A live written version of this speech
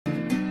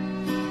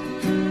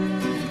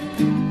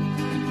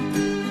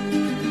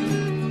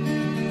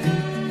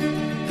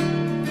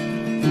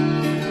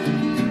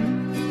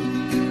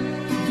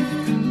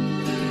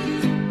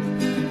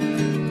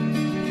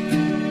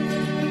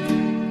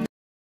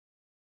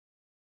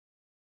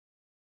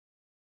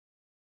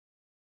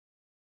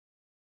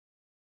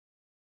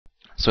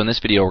So in this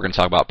video we're going to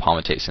talk about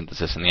palmitate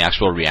synthesis and the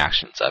actual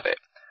reactions of it.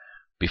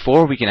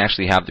 Before we can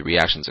actually have the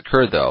reactions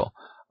occur though,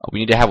 we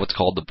need to have what's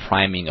called the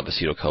priming of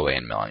acetyl-CoA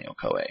and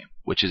malonyl-CoA,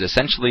 which is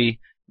essentially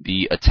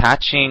the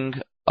attaching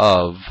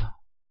of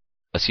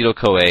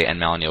acetyl-CoA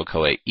and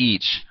malonyl-CoA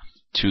each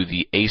to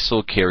the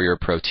acyl carrier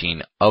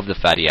protein of the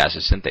fatty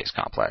acid synthase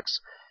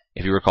complex.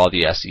 If you recall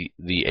the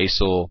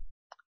acyl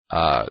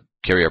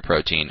carrier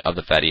protein of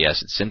the fatty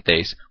acid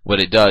synthase,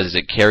 what it does is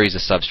it carries the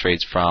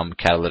substrates from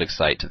catalytic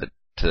site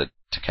to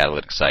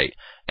catalytic site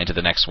and to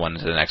the next one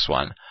and to the next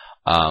one.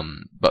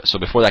 So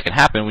before that can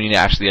happen, we need to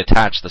actually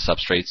attach the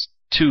substrates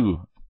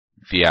to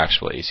the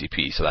actual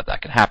ACP so that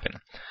that can happen.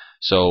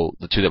 So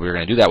the two that we're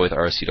going to do that with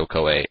are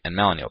acetyl-CoA and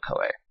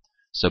malonyl-CoA.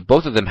 So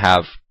both of them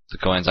have the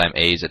coenzyme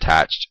A's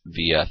attached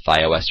via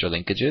thioester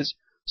linkages.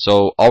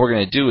 So all we're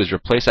going to do is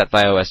replace that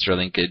thioester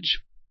linkage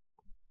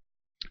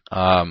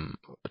to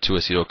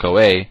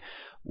acetyl-CoA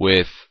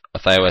with a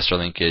thioester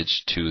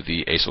linkage to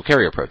the acyl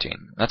carrier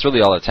protein. That's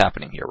really all that's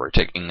happening here. We're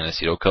taking an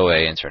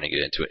acetyl-CoA and turning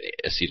it into an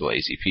acetyl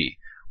ACP,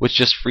 which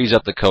just frees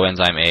up the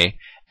coenzyme A,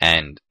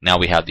 and now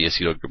we have the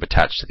acetyl group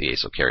attached to the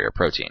acyl carrier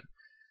protein.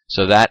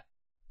 So that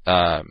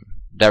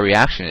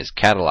reaction is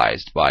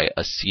catalyzed by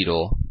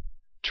acetyl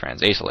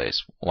transacylase.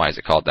 Why is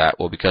it called that?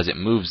 Well, because it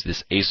moves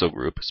this acyl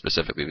group,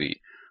 specifically the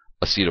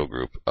acetyl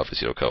group of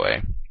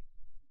acetyl-CoA,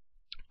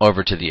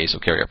 over to the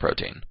acyl carrier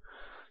protein.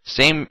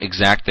 Same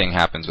exact thing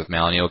happens with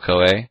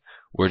malonyl-CoA.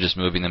 We're just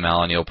moving the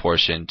malonyl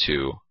portion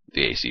to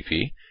the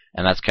ACP,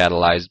 and that's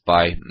catalyzed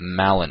by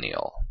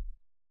malonyl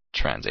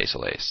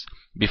transacylase.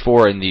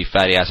 Before, in the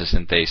fatty acid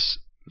synthase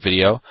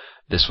video,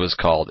 this was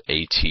called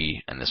AT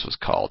and this was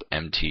called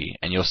MT,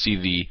 and you'll see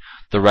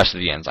the rest of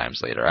the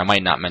enzymes later. I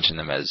might not mention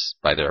them as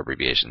by their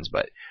abbreviations,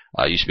 but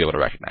you should be able to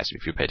recognize them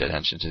if you paid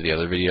attention to the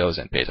other videos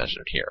and pay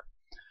attention here.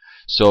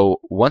 So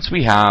once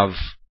we have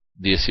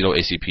the acetyl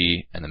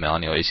ACP and the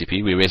malonyl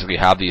ACP, we basically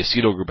have the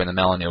acetyl group and the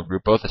malonyl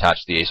group both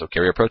attached to the acyl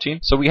carrier protein.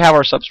 So we have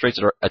our substrates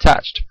that are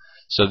attached.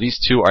 So these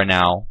two are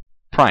now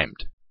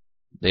primed.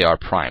 They are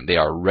primed. They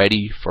are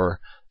ready for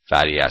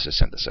fatty acid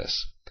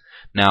synthesis.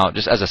 Now,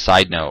 just as a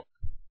side note,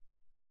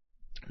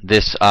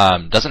 this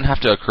doesn't have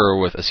to occur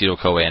with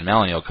acetyl-CoA and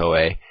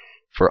malonyl-CoA.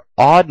 For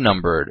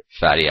odd-numbered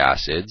fatty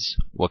acids,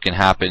 what can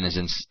happen is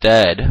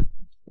instead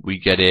we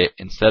get it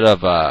instead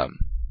of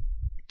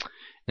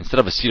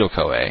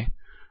acetyl-CoA,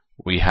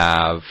 we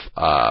have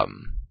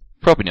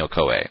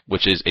propanyl-CoA,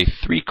 which is a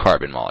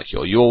 3-carbon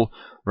molecule. You'll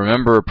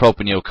remember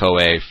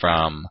propanyl-CoA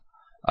from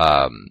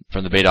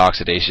the beta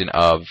oxidation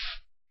of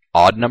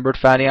odd-numbered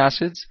fatty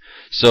acids.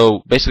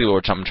 So basically,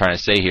 what I'm trying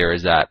to say here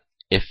is that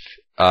if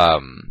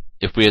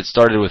we had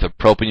started with a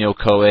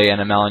propanyl-CoA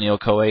and a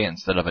malonyl-CoA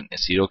instead of an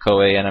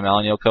acetyl-CoA and a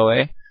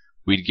malonyl-CoA,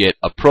 we'd get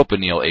a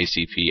propanyl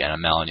ACP and a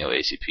malonyl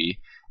ACP.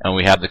 And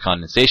when we have the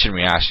condensation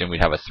reaction, we'd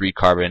have a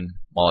 3-carbon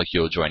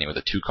molecule joining with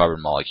a 2-carbon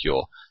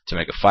molecule to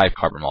make a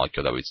 5-carbon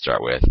molecule that we'd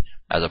start with,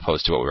 as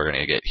opposed to what we're going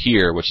to get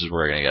here, which is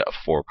we're going to get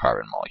a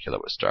 4-carbon molecule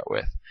that we'll start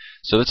with.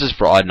 So this is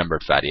for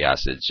odd-numbered fatty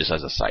acids, just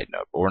as a side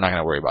note, but we're not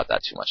going to worry about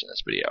that too much in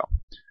this video.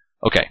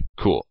 Okay,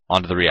 cool.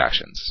 On to the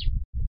reactions.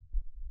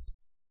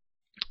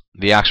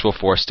 The actual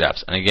 4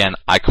 steps, and again,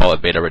 I call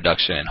it beta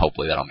reduction, and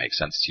hopefully that'll make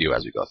sense to you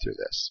as we go through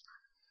this.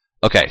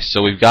 Okay,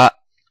 so we've got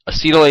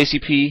acetyl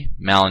ACP,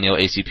 malonyl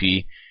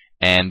ACP,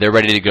 and they're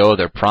ready to go.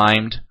 They're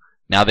primed.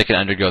 Now they can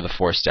undergo the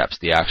 4 steps,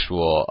 the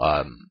actual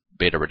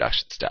beta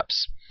reduction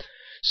steps.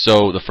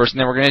 So the first thing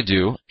that we're going to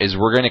do is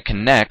we're going to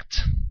connect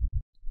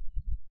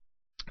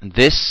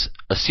this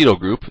acetyl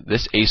group,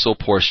 this acyl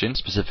portion,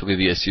 specifically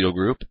the acetyl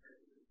group,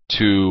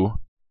 to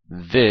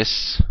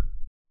this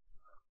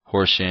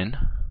portion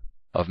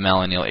of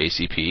malonyl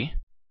ACP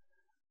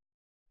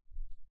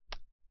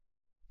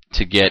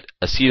to get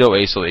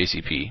aceto-acyl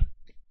ACP.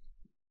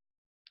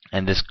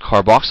 And this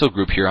carboxyl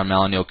group here on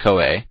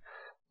malonyl-CoA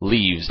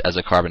leaves as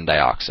a carbon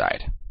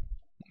dioxide.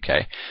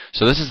 Okay,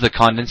 so this is the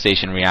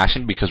condensation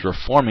reaction because we're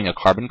forming a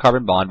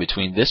carbon-carbon bond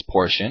between this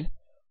portion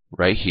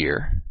right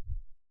here,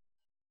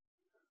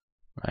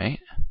 right,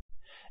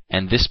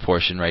 and this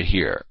portion right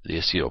here, the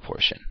acetyl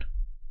portion.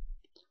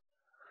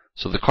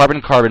 So the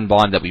carbon-carbon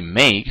bond that we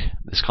make,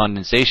 this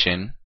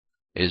condensation,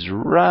 is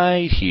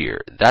right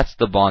here. That's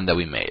the bond that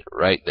we made,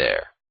 right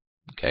there.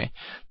 Okay,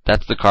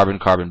 that's the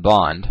carbon-carbon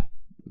bond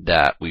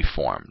that we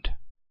formed.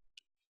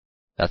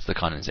 That's the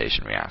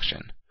condensation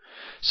reaction.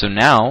 So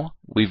now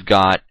we've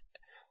got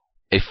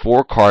a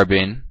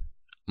 4-carbon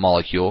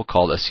molecule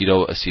called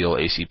aceto-acyl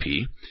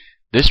ACP.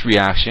 This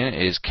reaction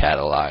is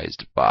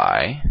catalyzed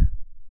by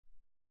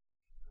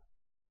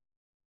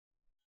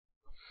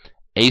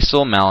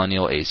acyl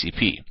malonyl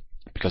ACP,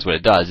 because what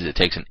it does is it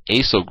takes an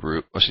acyl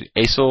group,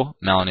 acyl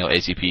malonyl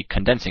ACP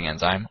condensing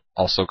enzyme,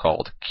 also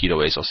called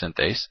ketoacyl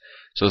synthase.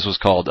 So this was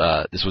called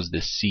this was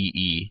the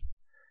CE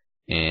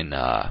in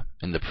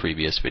the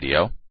previous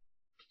video.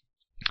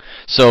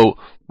 So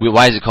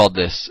why is it called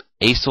this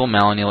acyl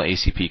malonyl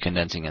ACP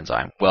condensing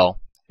enzyme? Well,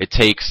 it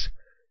takes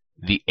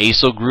the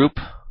acyl group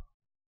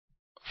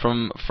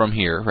from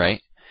here,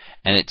 right,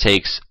 and it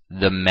takes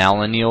the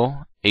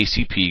malonyl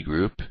ACP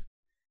group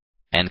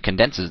and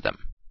condenses them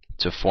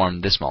to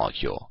form this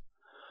molecule.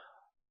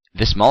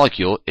 This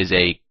molecule is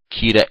a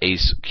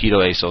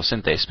ketoacyl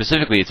synthase.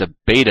 Specifically, it's a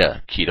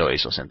beta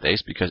ketoacyl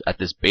synthase because at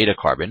this beta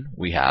carbon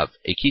we have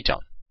a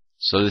ketone.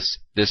 So this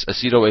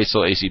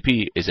acetoacyl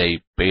ACP is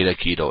a beta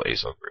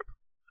ketoacyl group,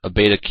 a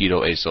beta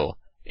ketoacyl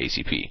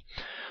ACP,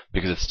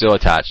 because it's still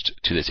attached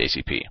to this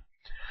ACP.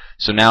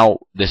 So now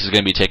this is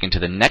going to be taken to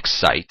the next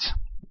site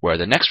where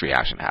the next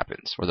reaction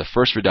happens, where the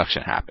first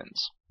reduction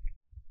happens.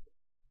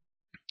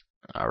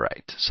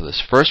 Alright, so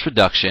this first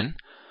reduction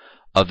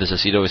of this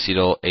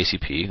acetoacetyl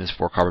ACP, this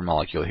 4-carbon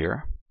molecule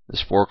here,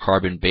 this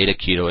 4-carbon beta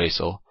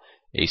ketoacyl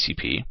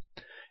ACP,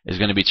 is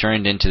going to be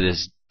turned into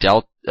this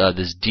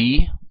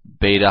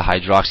D-beta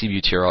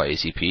hydroxybutyryl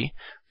ACP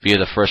via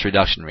the first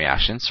reduction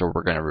reaction. So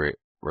we're going to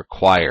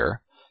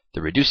require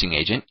the reducing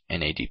agent,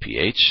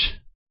 NADPH.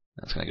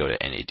 That's going to go to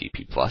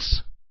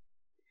NADP+.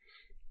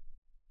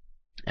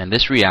 And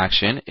this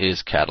reaction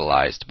is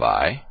catalyzed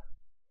by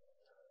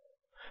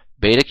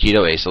beta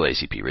ketoacyl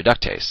ACP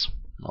reductase.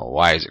 Well,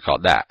 why is it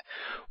called that?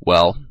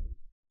 Well,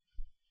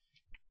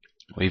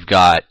 we've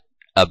got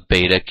a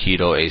beta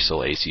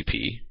ketoacyl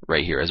ACP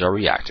right here as our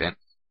reactant,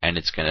 and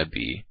it's going to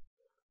be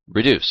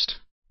reduced,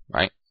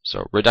 right?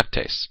 So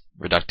reductase.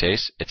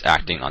 Reductase, it's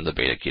acting on the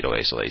beta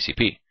ketoacyl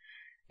ACP.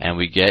 And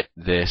we get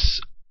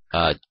this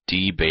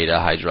D-beta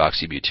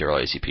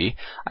hydroxybutyryl ACP.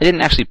 I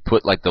didn't actually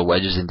put like the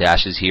wedges and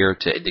dashes here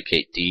to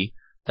indicate D.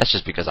 That's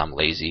just because I'm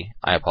lazy.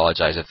 I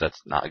apologize if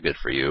that's not good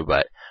for you,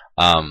 but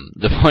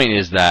the point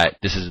is that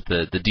this is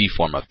the D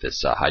form of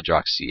this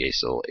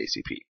hydroxyacyl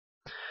ACP.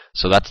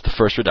 So that's the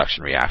first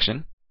reduction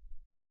reaction.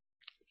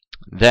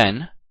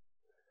 Then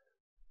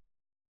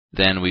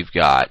we've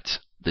got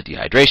the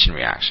dehydration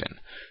reaction.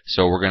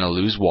 So we're going to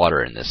lose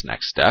water in this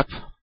next step.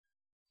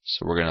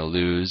 So we're going to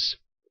lose,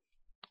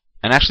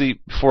 and actually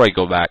before I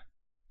go back,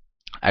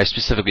 I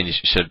specifically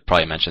should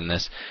probably mention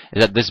this,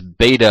 is that this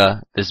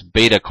beta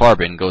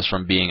carbon goes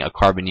from being a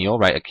carbonyl,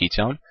 right, a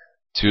ketone,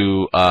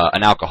 to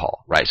an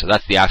alcohol, right? So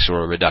that's the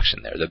actual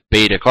reduction there. The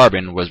beta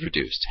carbon was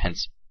reduced,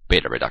 hence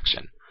beta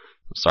reduction.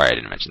 Sorry I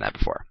didn't mention that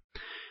before.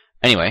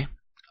 Anyway,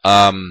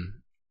 now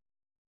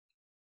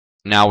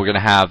we're going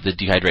to have the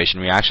dehydration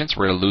reaction. So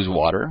we're going to lose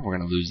water. We're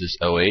going to lose this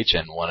OH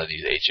and one of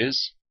these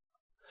H's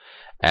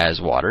as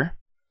water,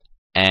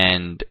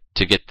 and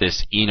to get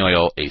this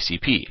enoyl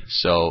ACP.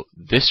 So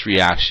this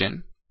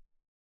reaction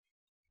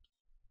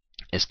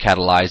is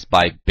catalyzed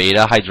by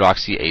beta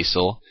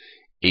hydroxyacyl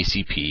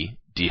ACP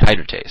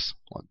dehydratase.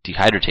 Well,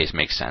 dehydratase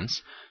makes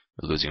sense.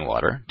 We're losing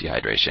water,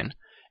 dehydration.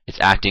 It's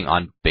acting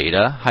on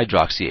beta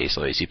hydroxyacyl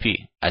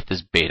ACP. At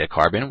this beta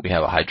carbon, we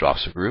have a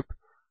hydroxyl group,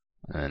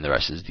 and then the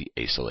rest is the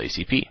acyl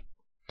ACP.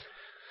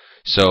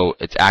 So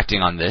it's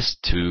acting on this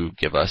to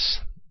give us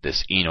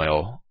this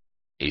enoyl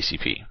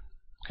ACP.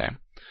 Okay.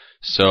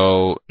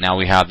 So now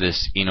we have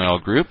this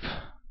enoyl group,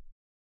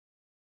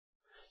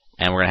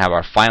 and we're going to have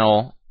our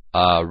final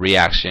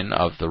reaction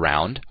of the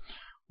round,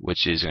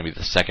 which is going to be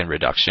the second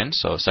reduction.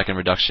 So second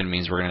reduction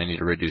means we're going to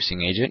need a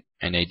reducing agent,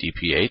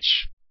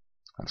 NADPH.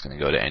 That's going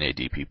to go to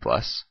NADP+.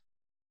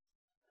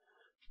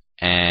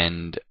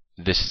 And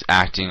this is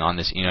acting on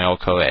this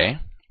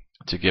enoyl-CoA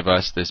to give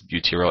us this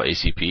butyryl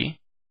ACP.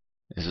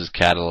 This is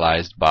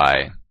catalyzed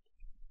by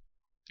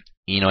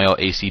enoyl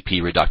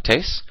ACP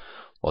reductase.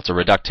 Well, it's a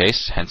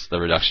reductase, hence the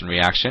reduction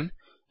reaction,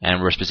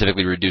 and we're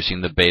specifically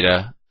reducing the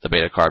beta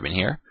carbon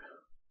here,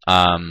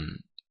 or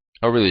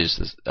really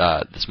just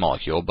this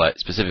molecule, but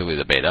specifically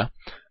the beta.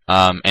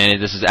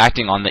 And this is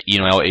acting on the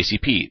enoyl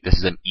ACP. This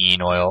is an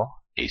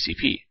enoyl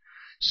ACP.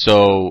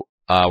 So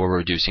we're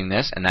reducing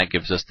this, and that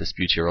gives us this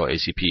butyryl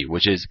ACP,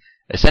 which is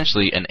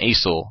essentially an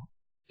acyl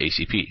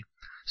ACP.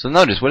 So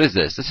notice, what is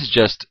this? This is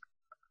just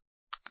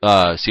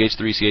CH3,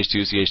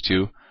 CH2,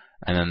 CH2,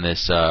 and then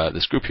this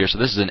group here. So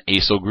this is an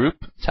acyl group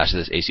attached to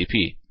this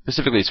ACP.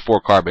 Specifically, it's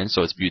 4 carbons,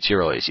 so it's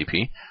butyryl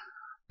ACP.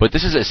 But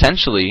this is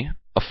essentially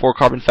a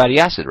 4-carbon fatty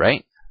acid,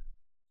 right?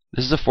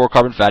 This is a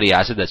 4-carbon fatty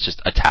acid that's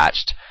just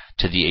attached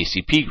to the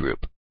ACP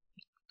group.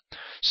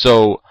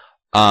 So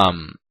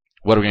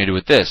what are we going to do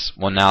with this?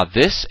 Well, now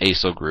this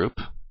acyl group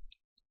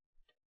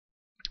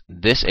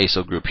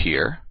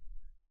here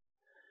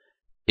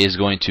is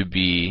going to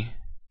be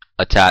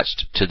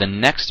attached to the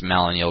next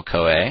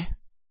malonyl-CoA,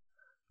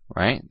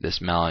 right? This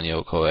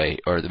malonyl-CoA,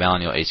 or the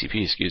malonyl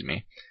ACP, excuse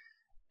me.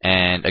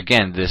 And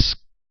again, this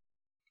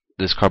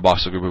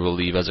carboxyl group will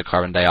leave as a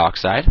carbon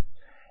dioxide,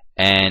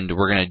 and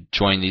we're going to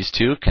join these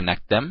two,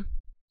 connect them,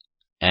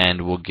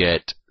 and we'll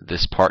get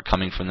this part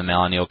coming from the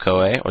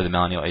malonyl-CoA, or the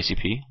malonyl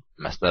ACP.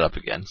 Messed that up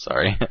again,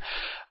 sorry.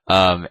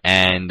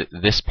 And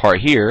this part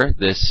here,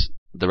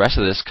 the rest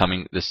of this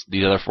coming,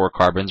 these other 4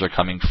 carbons are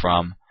coming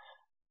from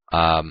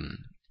the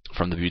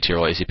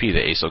butyryl ACP, the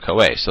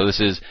acyl-CoA. So this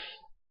is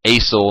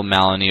acyl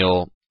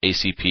malonyl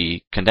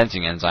ACP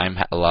condensing enzyme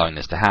allowing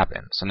this to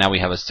happen. So now we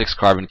have a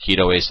 6-carbon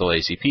ketoacyl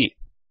ACP.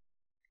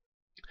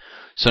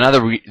 So now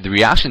the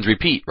reactions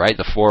repeat, right?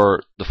 The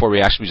four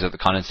reactions of the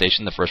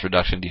condensation, the first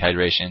reduction,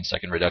 dehydration,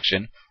 second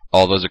reduction,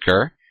 all those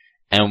occur.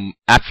 And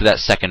after that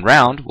second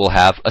round, we'll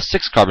have a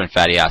 6-carbon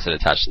fatty acid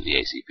attached to the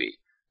ACP.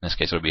 In this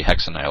case, it would be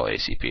hexanyl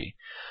ACP.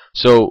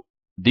 So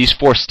these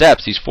 4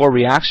 steps, these 4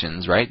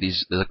 reactions, right?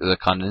 The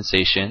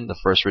condensation, the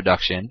first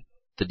reduction,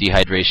 the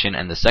dehydration,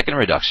 and the second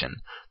reduction.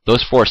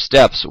 Those 4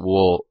 steps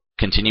will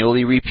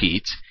continually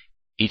repeat,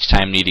 each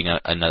time needing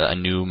a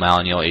new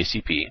malonyl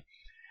ACP,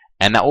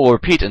 and that will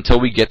repeat until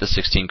we get the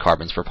 16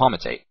 carbons for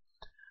palmitate.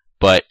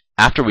 But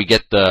after we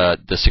get the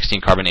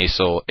 16 carbon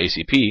acyl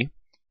ACP,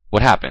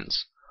 what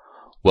happens?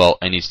 Well,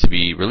 it needs to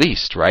be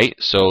released, right?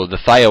 So the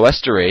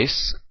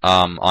thioesterase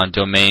on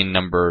domain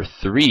number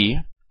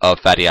 3 of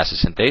fatty acid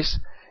synthase,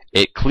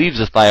 it cleaves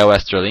the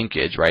thioester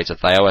linkage, right? It's a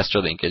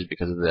thioester linkage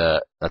because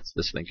of that's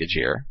this linkage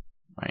here,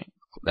 right?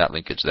 That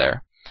linkage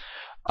there.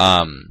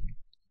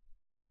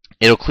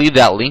 It'll cleave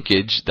that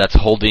linkage that's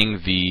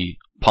holding the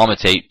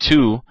palmitate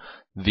to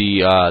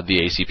the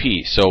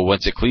ACP. So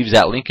once it cleaves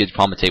that linkage,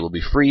 palmitate will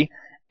be free,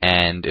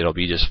 and it'll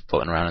be just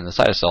floating around in the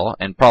cytosol,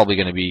 and probably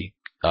going to be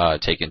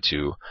taken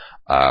to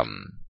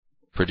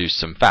produce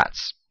some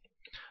fats.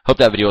 Hope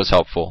that video was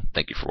helpful.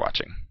 Thank you for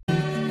watching.